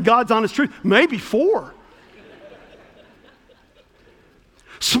you that's the God's honest truth. Maybe 4.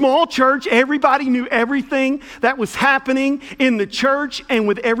 Small church, everybody knew everything that was happening in the church and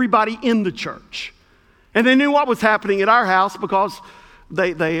with everybody in the church. And they knew what was happening at our house because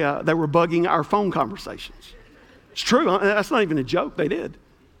they were bugging our phone conversations. It's true. That's not even a joke. They did.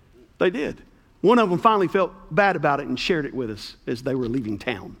 They did. One of them finally felt bad about it and shared it with us as they were leaving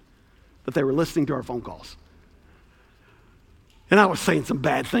town, that they were listening to our phone calls. And I was saying some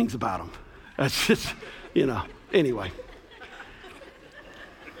bad things about them. That's just, anyway.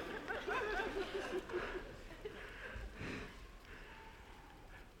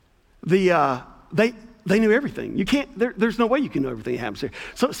 They knew everything. You can't, there's no way you can know everything that happens here.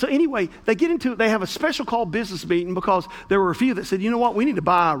 So anyway, they have a special called business meeting because there were a few that said, you know what, we need to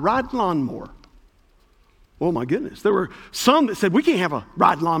buy a riding lawnmower. Oh my goodness. There were some that said, we can't have a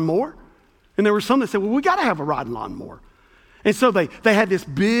riding lawnmower. And there were some that said, well, we got to have a riding lawnmower. And so they had this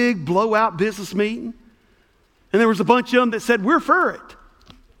big blowout business meeting. And there was a bunch of them that said, we're for it.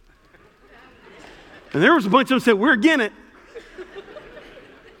 And there was a bunch of them that said, we're against it.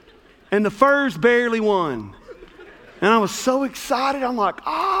 And the furs barely won. And I was so excited. I'm like,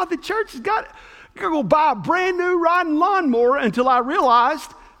 the church has got it. I'm going to go buy a brand new riding lawnmower, until I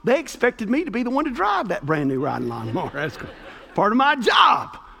realized they expected me to be the one to drive that brand new riding lawnmower. That's part of my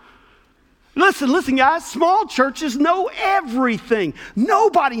job. Listen, guys, small churches know everything.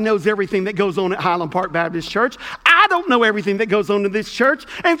 Nobody knows everything that goes on at Highland Park Baptist Church. I don't know everything that goes on in this church,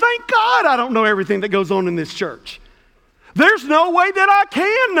 and thank God I don't know everything that goes on in this church. There's no way that I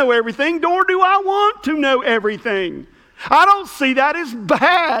can know everything, nor do I want to know everything. I don't see that as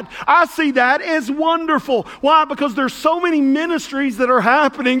bad. I see that as wonderful. Why? Because there's so many ministries that are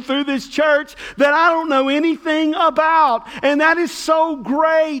happening through this church that I don't know anything about. And that is so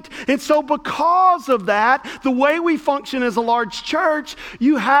great. And so because of that, the way we function as a large church,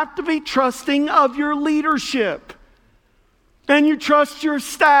 you have to be trusting of your leadership. And you trust your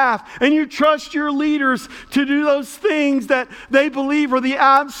staff, and you trust your leaders to do those things that they believe are the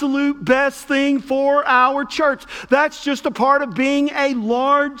absolute best thing for our church. That's just a part of being a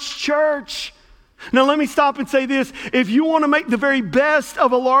large church. Now let me stop and say this. If you want to make the very best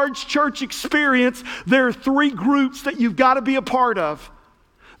of a large church experience, there are 3 groups that you've got to be a part of.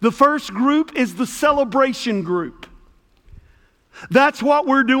 The first group is the celebration group. That's what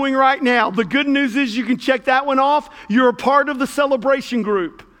we're doing right now. The good news is you can check that one off. You're a part of the celebration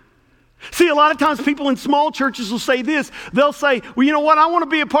group. See, a lot of times people in small churches will say this. They'll say, well, you know what? I want to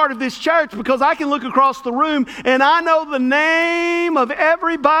be a part of this church because I can look across the room and I know the name of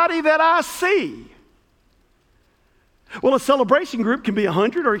everybody that I see. Well, a celebration group can be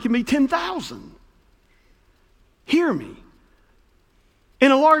 100 or it can be 10,000. Hear me.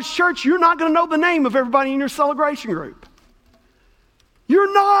 In a large church, you're not going to know the name of everybody in your celebration group.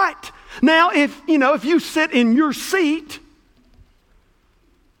 You're not. Now, if you sit in your seat,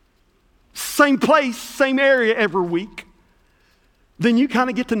 same place, same area every week, then you kind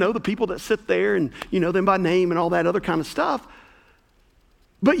of get to know the people that sit there and you know them by name and all that other kind of stuff.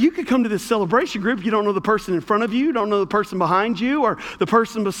 But you could come to this celebration group, you don't know the person in front of you, don't know the person behind you or the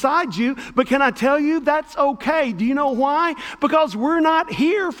person beside you, but can I tell you that's okay? Do you know why? Because we're not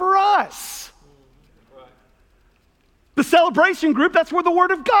here for us. The celebration group, that's where the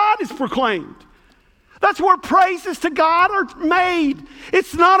Word of God is proclaimed. That's where praises to God are made.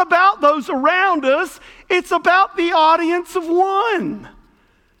 It's not about those around us. It's about the audience of one.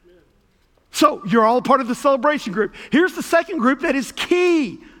 So you're all part of the celebration group. Here's the second group that is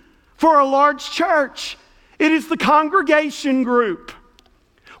key for a large church. It is the congregation group.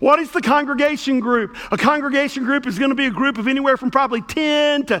 What is the congregation group? A congregation group is going to be a group of anywhere from probably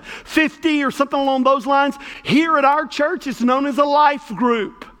 10 to 50 or something along those lines. Here at our church, it's known as a life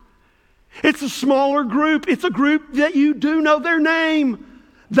group. It's a smaller group. It's a group that you do know their name.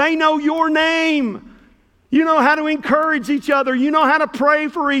 They know your name. You know how to encourage each other. You know how to pray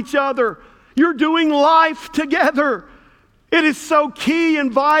for each other. You're doing life together. It is so key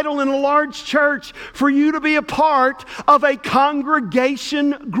and vital in a large church for you to be a part of a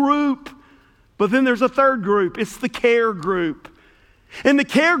congregation group. But then there's a third group. It's the care group. And the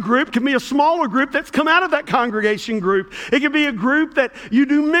care group can be a smaller group that's come out of that congregation group. It could be a group that you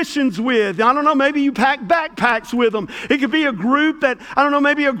do missions with. I don't know, maybe you pack backpacks with them. It could be a group that, I don't know,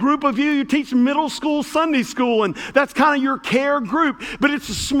 maybe a group of you teach middle school, Sunday school, and that's kind of your care group. But it's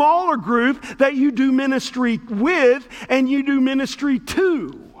a smaller group that you do ministry with and you do ministry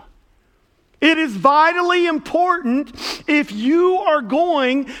to. It is vitally important if you are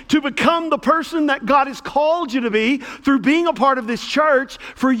going to become the person that God has called you to be through being a part of this church,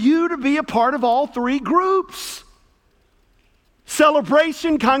 for you to be a part of all three groups.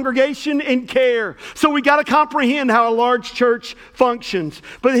 Celebration, congregation, and care. So we got to comprehend how a large church functions.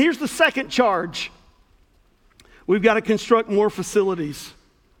 But here's the second charge. We've got to construct more facilities.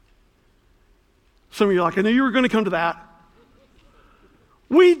 Some of you are like, I knew you were going to come to that.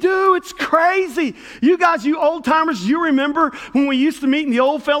 We do. It's crazy. You guys, you old timers, you remember when we used to meet in the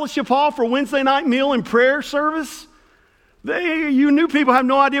old fellowship hall for Wednesday night meal and prayer service? You new people have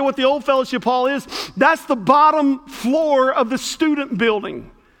no idea what the old fellowship hall is. That's the bottom floor of the student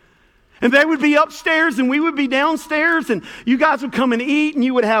building. And they would be upstairs and we would be downstairs, and you guys would come and eat, and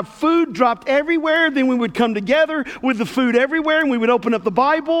you would have food dropped everywhere. Then we would come together with the food everywhere, and we would open up the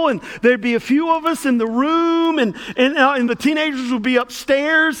Bible, and there'd be a few of us in the room, and the teenagers would be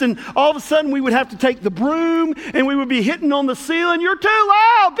upstairs, and all of a sudden we would have to take the broom and we would be hitting on the ceiling. You're too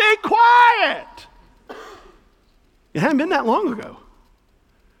loud, be quiet. It hadn't been that long ago.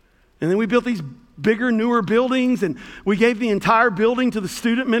 And then we built these bigger, newer buildings, and we gave the entire building to the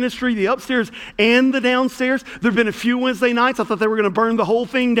student ministry, the upstairs and the downstairs. There have been a few Wednesday nights I thought they were going to burn the whole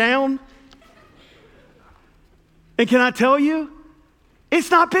thing down. And can I tell you, it's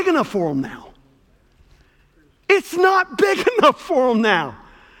not big enough for them now. It's not big enough for them now.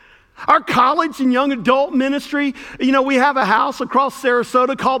 Our college and young adult ministry, we have a house across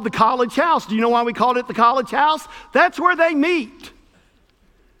Sarasota called the College House. Do you know why we called it the College House? That's where they meet.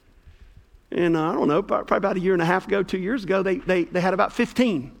 And I don't know, probably about a year and a half ago, 2 years ago, they had about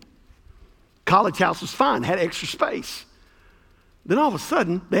 15. College House was fine, had extra space. Then all of a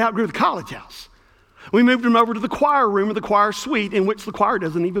sudden, they outgrew the College House. We moved them over to the choir room or the choir suite, in which the choir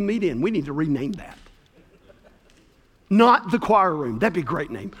doesn't even meet in. We need to rename that. Not the choir room. That'd be a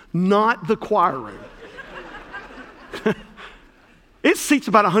great name. Not the choir room. It seats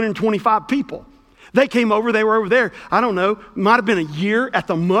about 125 people. They came over, they were over there, I don't know, might have been a year at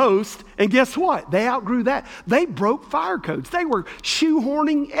the most, and guess what? They outgrew that. They broke fire codes. They were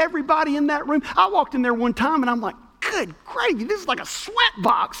shoehorning everybody in that room. I walked in there one time and I'm like, good gravy, this is like a sweat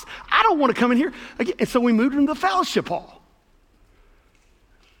box. I don't want to come in here again. And so we moved them to the fellowship hall.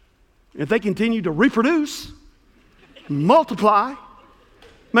 If they continue to reproduce, multiply,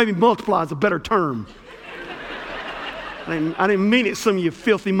 maybe multiply is a better term. I didn't mean it, some of you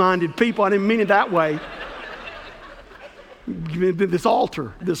filthy-minded people. I didn't mean it that way. This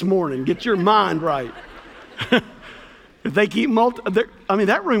altar this morning, get your mind right. If they keep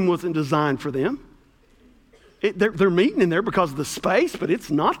that room wasn't designed for them. They're meeting in there because of the space, but it's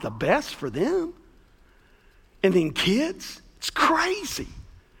not the best for them. And then kids, it's crazy.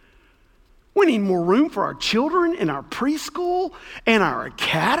 We need more room for our children in our preschool and our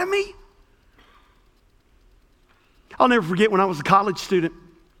academy. I'll never forget when I was a college student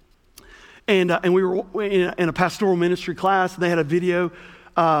and we were in a pastoral ministry class, and they had a video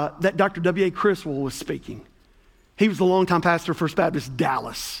that Dr. W.A. Criswell was speaking. He was the longtime pastor of First Baptist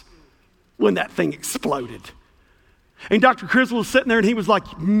Dallas when that thing exploded. And Dr. Criswell was sitting there and he was like,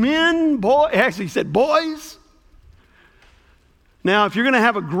 actually he said, boys. Now, if you're going to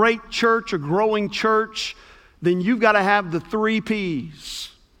have a great church, a growing church, then you've got to have the 3 P's.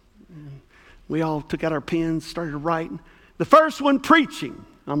 We all took out our pens, started writing. The first one, preaching.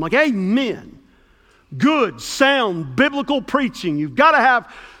 I'm like, amen. Good, sound, biblical preaching. You've got to have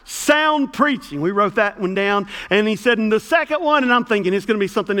sound preaching. We wrote that one down. And he said, and the second one, and I'm thinking it's going to be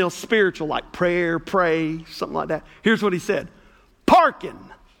something else spiritual, like prayer, pray, something like that. Here's what he said. Parking.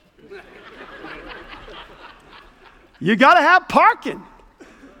 You got to have parking.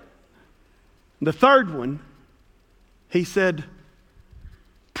 The third one, he said,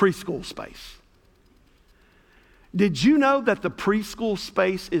 preschool space. Did you know that the preschool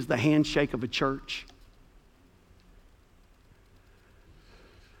space is the handshake of a church?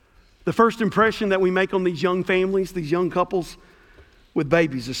 The first impression that we make on these young families, these young couples with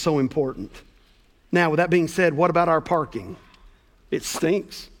babies, is so important. Now, with that being said, what about our parking? It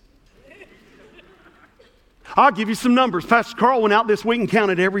stinks. I'll give you some numbers. Pastor Carl went out this week and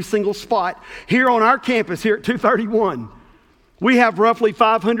counted every single spot. Here on our campus, here at 231, we have roughly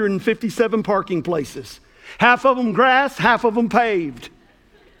 557 parking places. Half of them grass, half of them paved.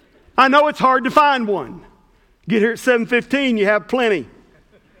 I know it's hard to find one. Get here at 7:15, you have plenty.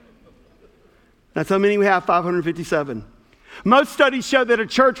 That's how many we have, 557. Most studies show that a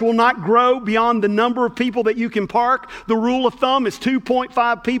church will not grow beyond the number of people that you can park. The rule of thumb is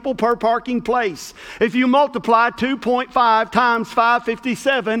 2.5 people per parking place. If you multiply 2.5 times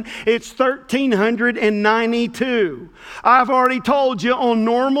 557, it's 1,392. I've already told you on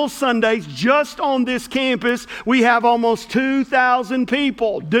normal Sundays, just on this campus, we have almost 2,000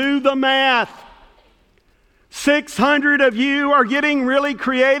 people. Do the math. 600 of you are getting really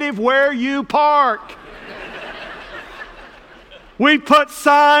creative where you park. We put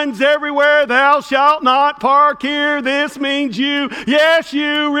signs everywhere, thou shalt not park here, this means you, yes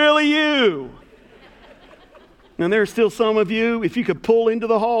you, really you. And there's still some of you, if you could pull into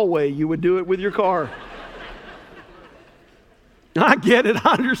the hallway, you would do it with your car. I get it,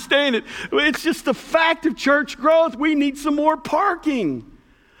 I understand it. It's just a fact of church growth. We need some more parking.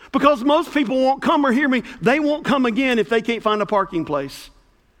 Because most people won't come, or hear me, they won't come again if they can't find a parking place.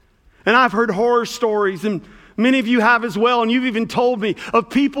 And I've heard horror stories, and many of you have as well, and you've even told me of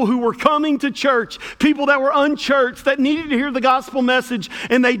people who were coming to church, people that were unchurched, that needed to hear the gospel message,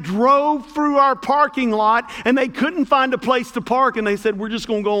 and they drove through our parking lot, and they couldn't find a place to park, and they said, we're just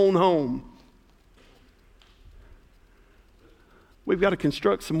going to go on home. We've got to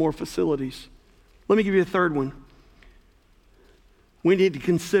construct some more facilities. Let me give you a third one. We need to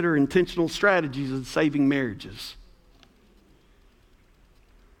consider intentional strategies of saving marriages.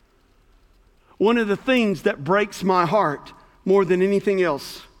 One of the things that breaks my heart more than anything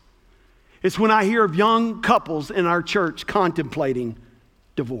else is when I hear of young couples in our church contemplating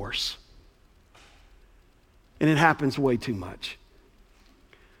divorce. And it happens way too much.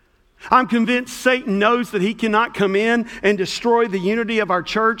 I'm convinced Satan knows that he cannot come in and destroy the unity of our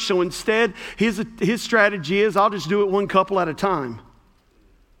church, so instead his strategy is, I'll just do it one couple at a time.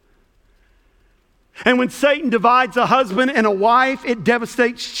 And when Satan divides a husband and a wife, it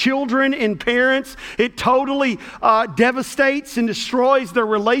devastates children and parents. It totally devastates and destroys their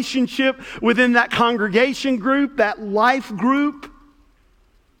relationship within that congregation group, that life group.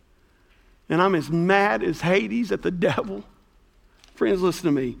 And I'm as mad as Hades at the devil. Friends, listen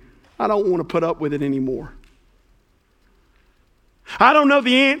to me. I don't want to put up with it anymore. I don't know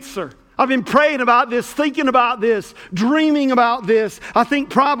the answer. I've been praying about this, thinking about this, dreaming about this. I think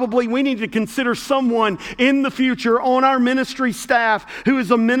probably we need to consider someone in the future on our ministry staff who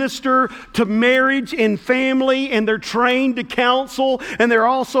is a minister to marriage and family, and they're trained to counsel, and they're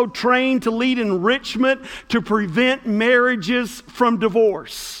also trained to lead enrichment to prevent marriages from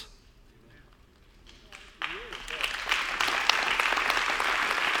divorce.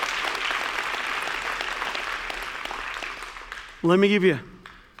 Let me give you,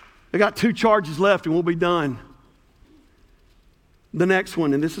 I got 2 charges left and we'll be done. The next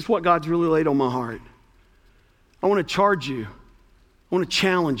one, and this is what God's really laid on my heart. I want to charge you. I want to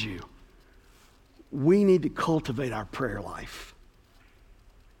challenge you. We need to cultivate our prayer life.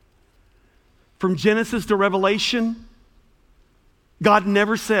 From Genesis to Revelation, God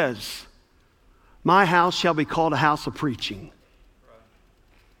never says, my house shall be called a house of preaching.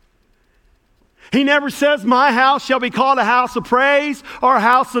 He never says, my house shall be called a house of praise or a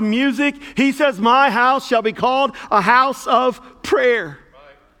house of music. He says, my house shall be called a house of prayer.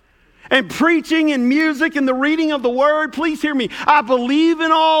 And preaching and music and the reading of the word, please hear me. I believe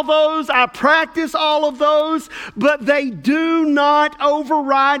in all those. I practice all of those. But they do not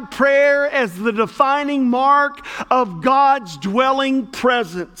override prayer as the defining mark of God's dwelling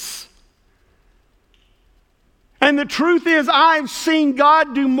presence. And the truth is, I've seen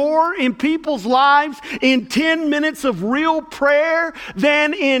God do more in people's lives in 10 minutes of real prayer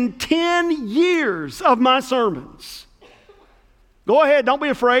than in 10 years of my sermons. Go ahead, don't be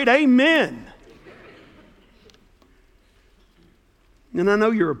afraid. Amen. And I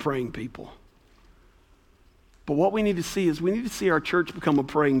know you're a praying people. But what we need to see is we need to see our church become a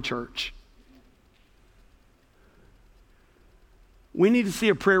praying church. We need to see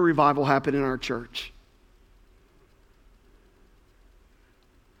a prayer revival happen in our church.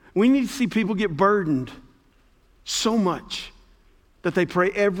 We need to see people get burdened so much that they pray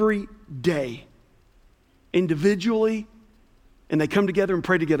every day, individually, and they come together and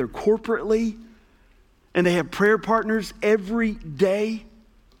pray together corporately, and they have prayer partners every day.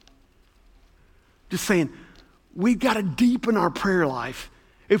 Just saying, we've got to deepen our prayer life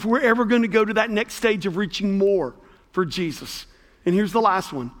if we're ever going to go to that next stage of reaching more for Jesus. And here's the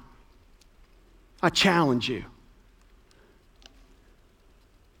last one. I challenge you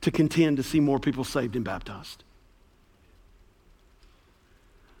to contend to see more people saved and baptized.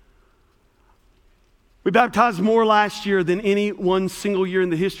 We baptized more last year than any one single year in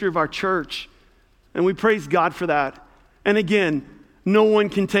the history of our church. And we praise God for that. And again, no one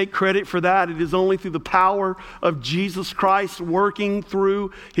can take credit for that. It is only through the power of Jesus Christ working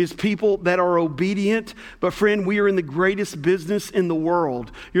through his people that are obedient. But friend, we are in the greatest business in the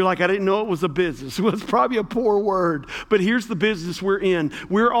world. You're like, I didn't know it was a business. Well, it's probably a poor word. But here's the business we're in.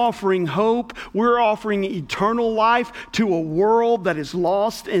 We're offering hope. We're offering eternal life to a world that is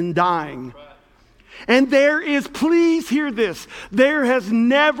lost and dying. And please hear this, there has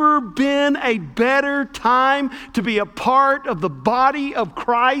never been a better time to be a part of the body of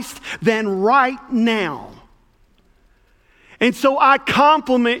Christ than right now. And so I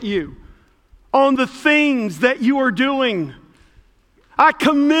compliment you on the things that you are doing. I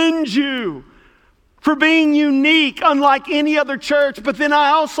commend you for being unique, unlike any other church, but then I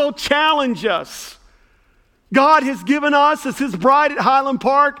also challenge us. God has given us, as his bride at Highland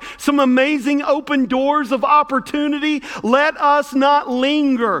Park, some amazing open doors of opportunity. Let us not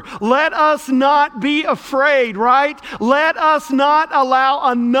linger. Let us not be afraid, right? Let us not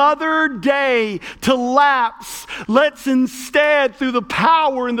allow another day to lapse. Let's instead, through the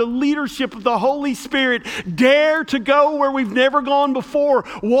power and the leadership of the Holy Spirit, dare to go where we've never gone before,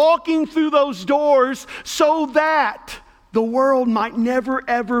 walking through those doors so that the world might never,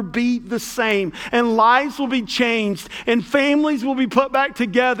 ever be the same, and lives will be changed, and families will be put back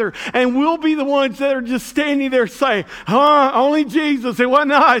together, and we'll be the ones that are just standing there saying, only Jesus, it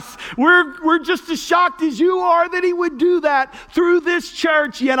wasn't us. We're just as shocked as you are that he would do that through this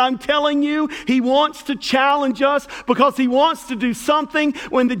church. Yet I'm telling you, he wants to challenge us because he wants to do something.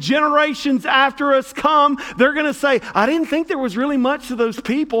 When the generations after us come, they're going to say, I didn't think there was really much to those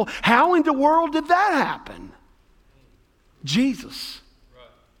people. How in the world did that happen? Jesus.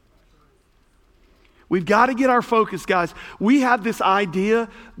 We've got to get our focus, guys. We have this idea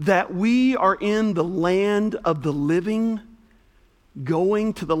that we are in the land of the living,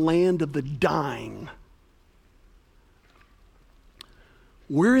 going to the land of the dying.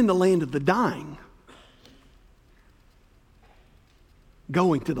 We're in the land of the dying,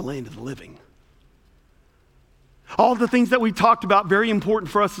 going to the land of the living. All the things that we talked about, very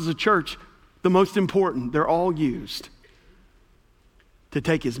important for us as a church, the most important, they're all used to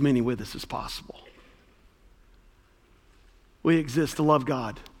take as many with us as possible. We exist to love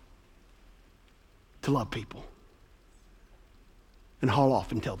God, to love people, and haul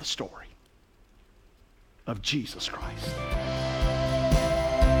off and tell the story of Jesus Christ.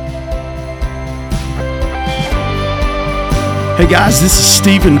 Hey guys, this is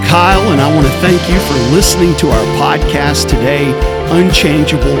Stephen Kyle, and I want to thank you for listening to our podcast today,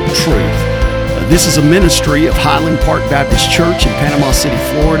 Unchangeable Truth. This is a ministry of Highland Park Baptist Church in Panama City,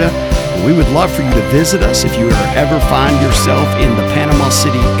 Florida. And we would love for you to visit us if you ever find yourself in the Panama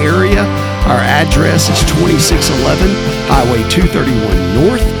City area. Our address is 2611 Highway 231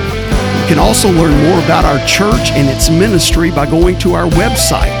 North. You can also learn more about our church and its ministry by going to our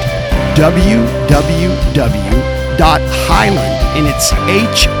website, www.highland, and it's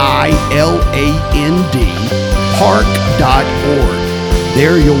HILAND, park.org.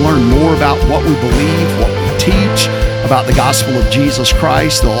 There you'll learn more about what we believe, what we teach, about the gospel of Jesus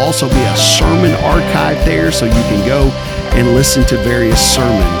Christ. There'll also be a sermon archive there so you can go and listen to various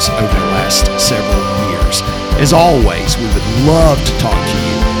sermons over the last several years. As always, we would love to talk to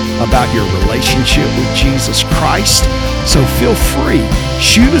you about your relationship with Jesus Christ. So feel free,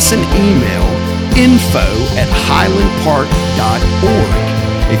 shoot us an email, info@highlandpark.org,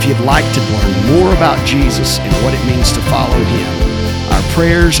 if you'd like to learn more about Jesus and what it means to follow him. Our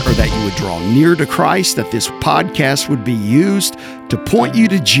prayers are that you would draw near to Christ, that this podcast would be used to point you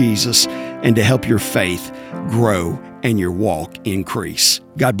to Jesus and to help your faith grow and your walk increase.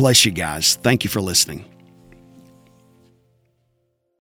 God bless you guys. Thank you for listening.